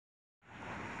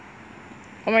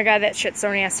Oh my god, that shit's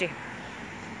so nasty.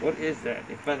 What is that?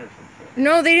 They fed her some shit.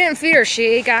 No, they didn't feed her.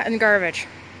 She got in the garbage.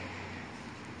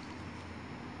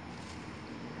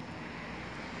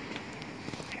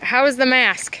 How is the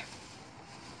mask?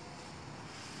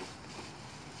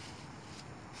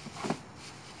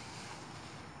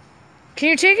 Can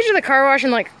you take it to the car wash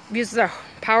and like use the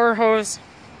power hose?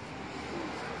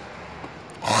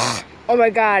 Oh my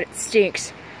god, it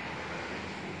stinks.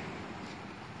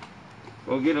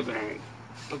 Go get a bag.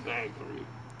 A bag for you.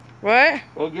 What?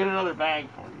 Go get another bag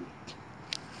for you.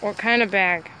 What kind of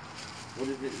bag? What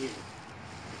is it here?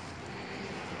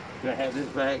 Can I have this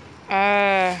bag?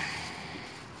 I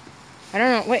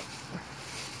don't know. Wait.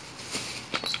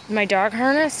 My dog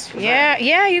harness?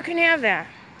 Yeah, you can have that.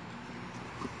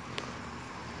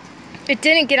 It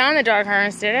didn't get on the dog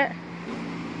harness, did it?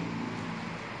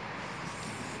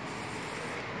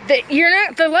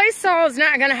 The Lysol is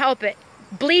not gonna help it.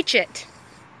 Bleach it.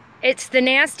 It's the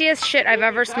nastiest shit I've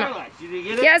ever smelled. You didn't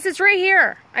get it? Yes, it's right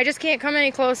here. I just can't come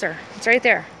any closer. It's right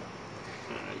there.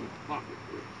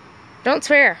 Don't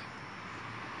swear.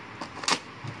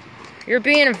 You're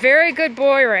being a very good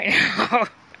boy right now.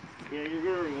 Yeah, you're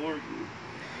gonna reward you.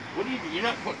 What do you do? You're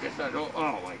not putting this on.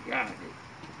 Oh my god.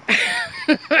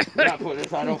 You're not putting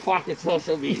this on no fucking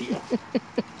social media.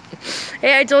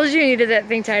 Hey, I told you needed that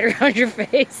thing tied around your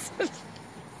face.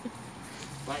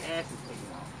 My ass is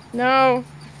taken off. No.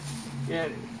 Yeah,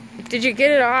 it is. Did you get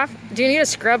it off? Do you need a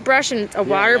scrub brush and a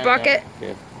water bucket?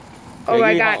 Yeah. Oh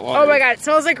my god. Oh my god. It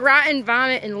smells like rotten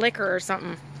vomit and liquor or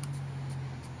something.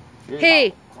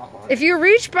 Hey, if you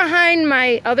reach behind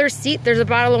my other seat, there's a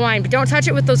bottle of wine, but don't touch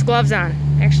it with those gloves on,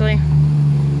 actually.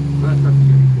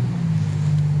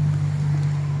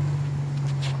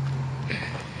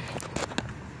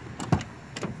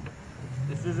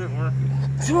 This isn't working.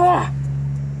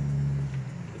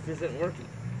 This isn't working.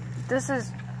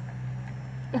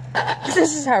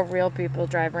 This is how real people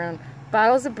drive around.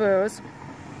 Bottles of booze.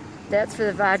 That's for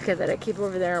the vodka that I keep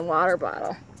over there in a water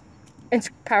bottle. It's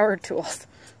power tools.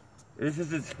 This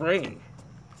isn't spraying.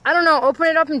 I don't know. Open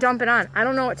it up and dump it on. I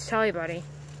don't know what to tell you, buddy.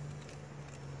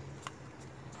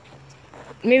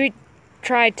 Maybe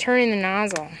try turning the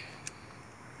nozzle.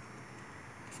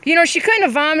 You know, she couldn't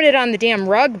have vomited on the damn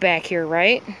rug back here,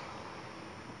 right?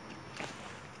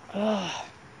 Ugh.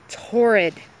 It's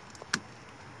horrid.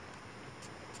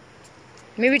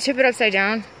 Maybe tip it upside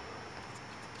down.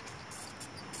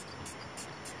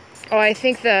 Oh, I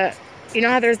think you know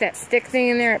how there's that stick thing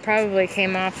in there? It probably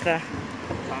came off the...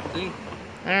 Top thing?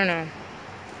 I don't know.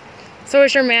 So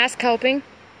is your mask helping?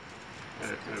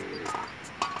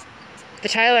 The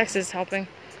Tilex is helping.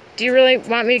 Do you really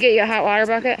want me to get you a hot water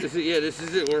bucket? This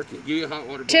isn't working. Give you a hot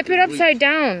water bucket. Tip it upside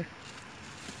down.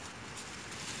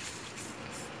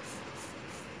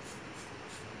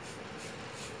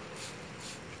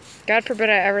 God forbid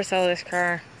I ever sell this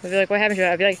car. They'll be like, what happened to it?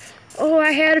 I'll be like, oh,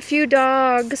 I had a few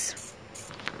dogs.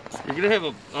 You're going to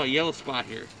have a yellow spot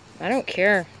here. I don't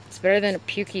care. It's better than a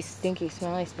pukey, stinky,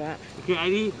 smelly spot. Okay, I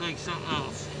need like something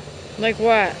else. Like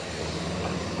what?